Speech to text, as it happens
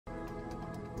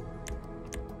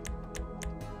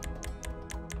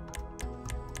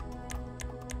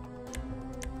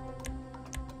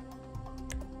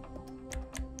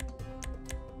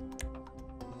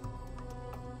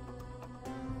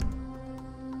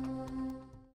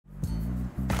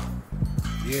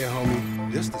Yeah,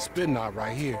 homie, this the spin knot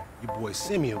right here. Your boy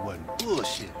Simeon wasn't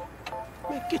bullshit.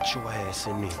 Man, get your ass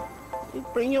in there. You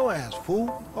bring your ass,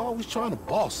 fool. Always trying to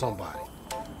boss somebody.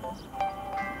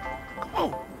 Come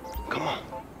on. Come on.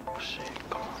 Shit,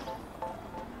 come on.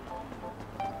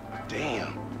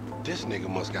 Damn, this nigga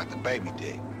must got the baby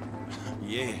dick.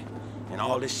 Yeah, and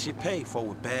all this shit paid for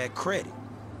with bad credit.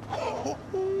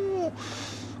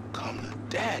 Come to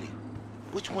daddy.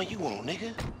 Which one you want,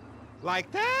 nigga?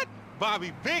 Like that?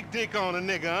 Bobby big dick on a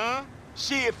nigga, huh?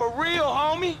 Shit, for real,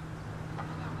 homie.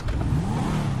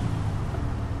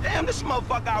 Damn, this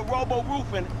motherfucker got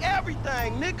robo-roof and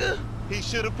everything, nigga. He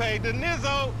should have paid the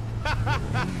nizzo.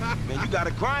 Man, you gotta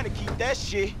grind to keep that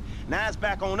shit. Now it's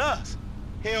back on us.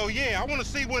 Hell yeah, I want to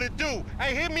see what it do.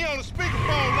 Hey, hit me on the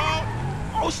speakerphone, Lord.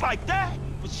 Oh, it's like that?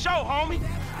 For sure, homie.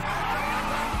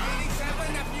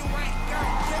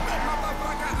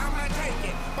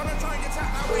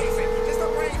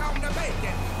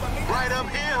 Right up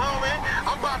here, homie.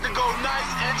 I'm about to go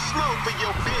nice and slow for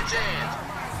your bitch ass.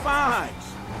 Fine.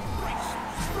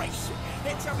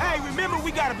 Hey, remember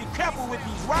we gotta be careful with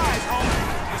these rides,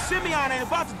 homie. And Simeon ain't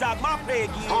about to dock my pay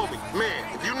again. Homie,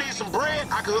 man, if you need some bread,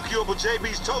 I can hook you up with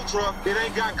JB's tow truck. It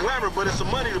ain't got glamour, but it's some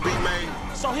money to be made.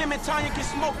 So him and Tanya can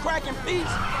smoke crack in peace?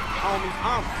 Homie,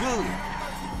 I'm good.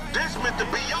 This meant to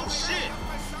be your shit.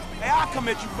 Hey, I'll come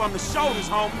at you from the shoulders,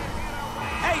 homie.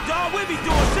 Hey, dawg, we be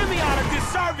doing Simeon a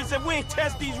disservice if we ain't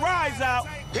test these rides out.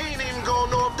 He ain't even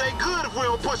gonna know if they good if we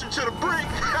don't push him to the brink.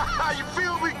 You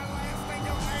feel me?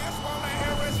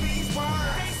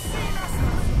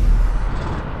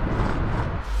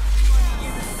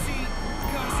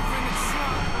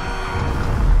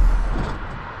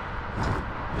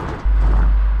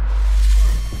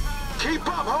 Keep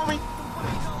up, homie.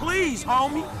 Please,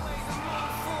 homie.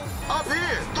 Up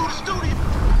here, through the studio.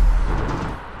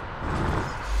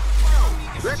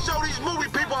 Let's show these movie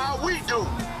people how we do.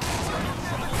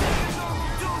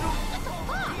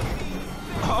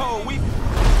 Oh, we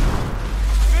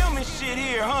filming shit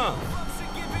here, huh?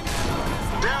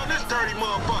 Down this dirty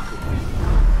motherfucker.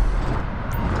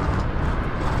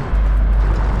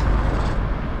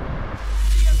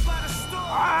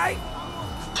 All right.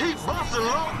 Keep busting,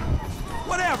 low.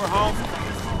 Whatever, homie.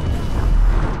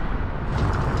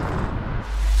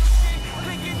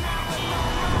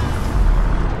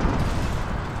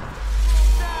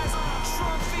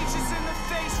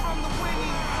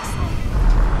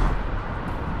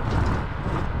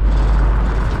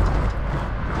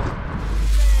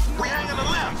 We hanging the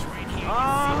left.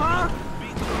 Uh-huh.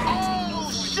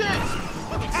 Oh, shit.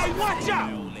 Hey, watch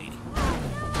out.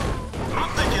 I'm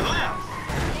thinking left.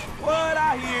 What?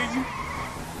 I hear you.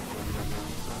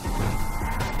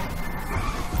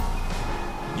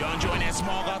 Y'all enjoying that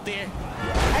smog out there?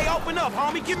 Hey, open up,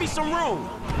 homie. Give me some room.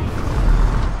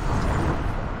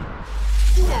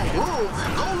 You want room?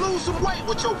 Go lose some weight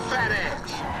with your fat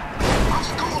ass. I'm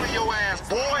schooling your ass,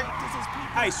 boy.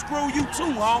 Hey, screw you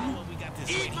too, homie.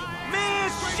 Man,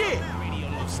 shit.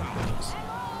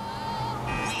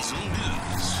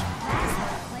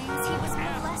 Claims he was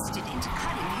molested into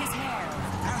cutting his hair.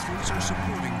 Athletes are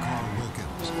supporting Carl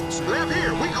Wilkins. Left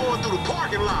here, we going through the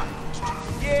parking lot.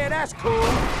 Yeah, that's cool.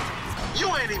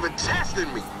 You ain't even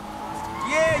testing me.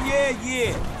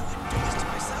 Yeah.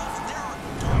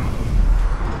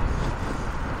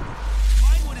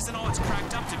 Vinewood isn't all it's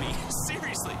cracked up to be.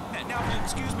 Seriously. Now, if you'll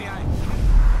excuse me,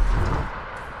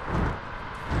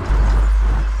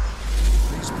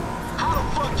 How the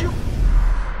fuck you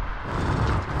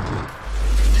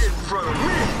get in front of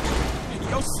me?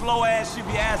 Your slow ass should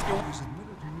be asking,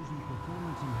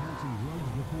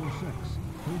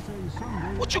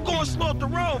 what you going slow up the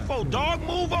road for, dog?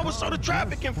 Move over so the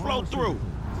traffic can flow through.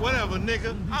 Whatever,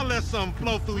 nigga. I'll let something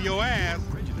flow through your ass.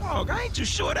 Dog, I ain't too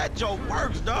sure that joke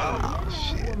works, dog.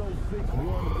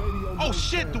 Oh,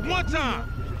 shit, the one time.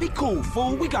 Be cool,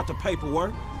 fool. We got the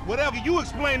paperwork. Whatever, you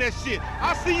explain that shit.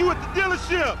 I'll see you at the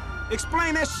dealership.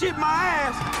 Explain that shit my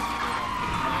ass.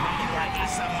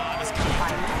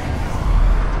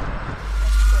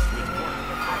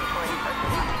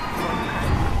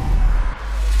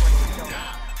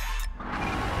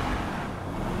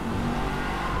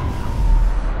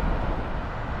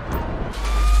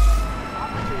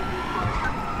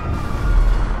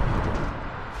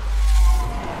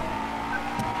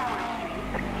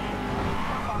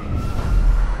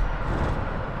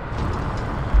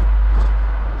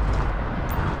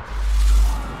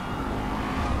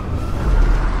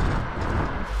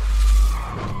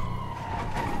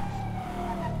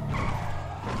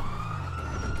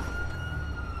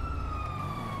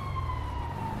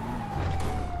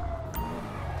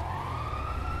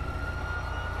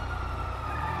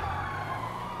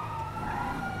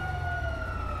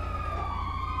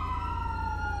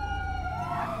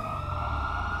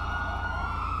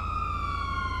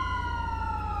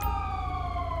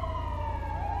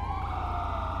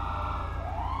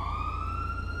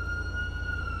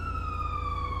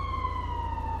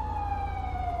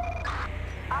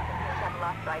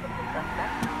 lost sight of the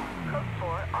suspect. Code 4,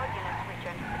 all units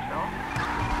return to patrol.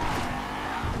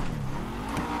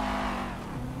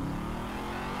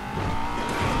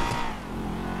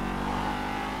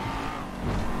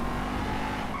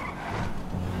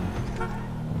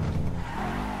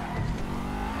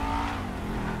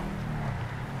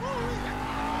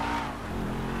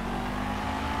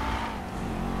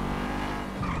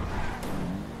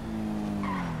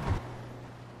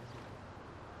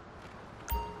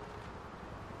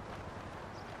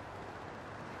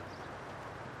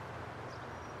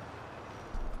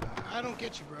 I don't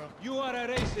get you, bro. You are a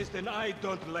racist and I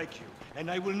don't like you. And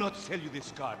I will not sell you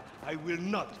this car. I will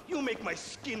not. You make my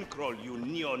skin crawl, you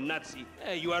neo-Nazi.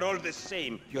 Hey, you are all the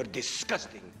same. You're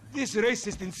disgusting. This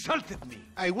racist insulted me.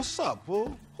 Hey, what's up,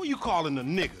 fool? Who you calling a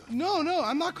nigga? No,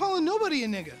 I'm not calling nobody a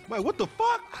nigga. Wait, what the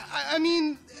fuck? I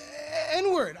mean,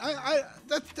 N-word.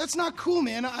 That's not cool,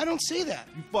 man. I don't say that.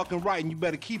 You fucking right, and you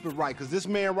better keep it right, because this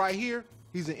man right here,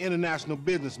 he's an international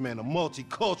businessman, a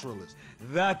multiculturalist.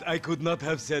 That I could not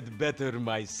have said better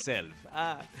myself.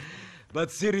 But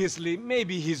seriously,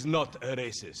 maybe he's not a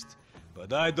racist.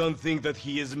 But I don't think that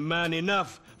he is man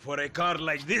enough for a car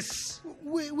like this.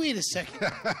 Wait a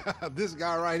second. This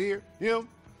guy right here, him,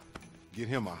 get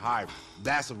him a hybrid.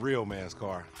 That's a real man's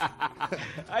car.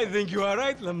 I think you are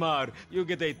right, Lamar. You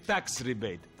get a tax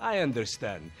rebate. I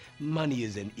understand. Money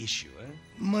is an issue, eh?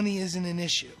 Money isn't an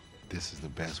issue. This is the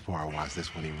best part. Watch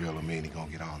this when he reel him in. He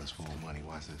gonna get all his full money.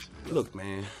 Watch this. Look,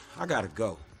 man, I gotta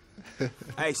go.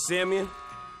 Hey, Simeon,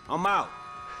 I'm out.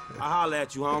 I'll holler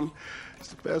at you, homie. It's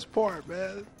the best part,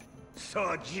 man.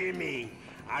 So, Jimmy,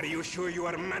 are you sure you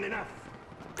are man enough?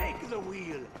 Take the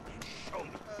wheel and show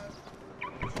me.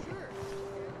 Sure.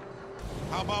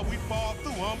 How about we fall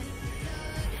through, homie?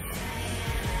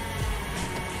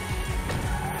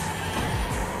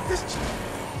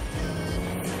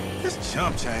 This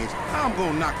chump change. I'm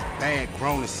gonna knock a bad,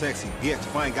 grown and sexy bitch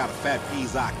if I ain't got a fat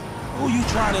Pizaki. Who you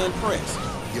trying to impress?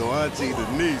 Your auntie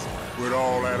Denise, with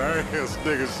all that ass,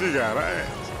 nigga, she got ass.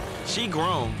 She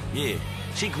grown, yeah.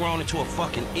 She grown into a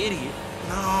fucking idiot.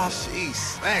 Nah, she's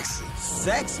sexy.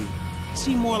 Sexy?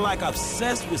 She more like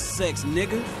obsessed with sex,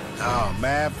 nigga. Oh,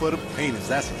 mad for the penis.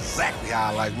 That's exactly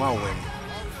how I like my women.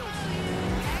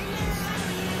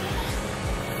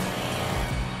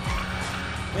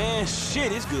 Man,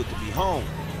 shit, it's good to be home.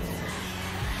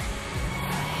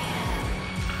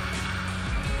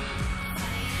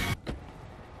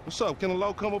 What's up? Can a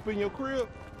low come up in your crib?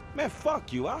 Man,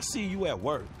 fuck you. I'll see you at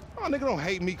work. Oh, nigga, don't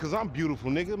hate me because I'm beautiful,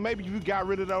 nigga. Maybe if you got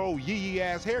rid of that old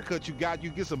yee-yee-ass haircut you got, you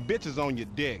get some bitches on your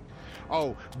dick.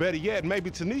 Oh, better yet, maybe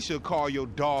Tanisha will call your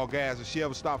dog ass if she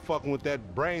ever stop fucking with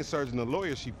that brain surgeon, the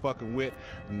lawyer she fucking with.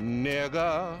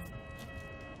 Nigga.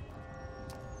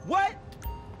 What?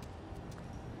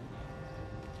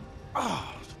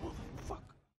 Oh.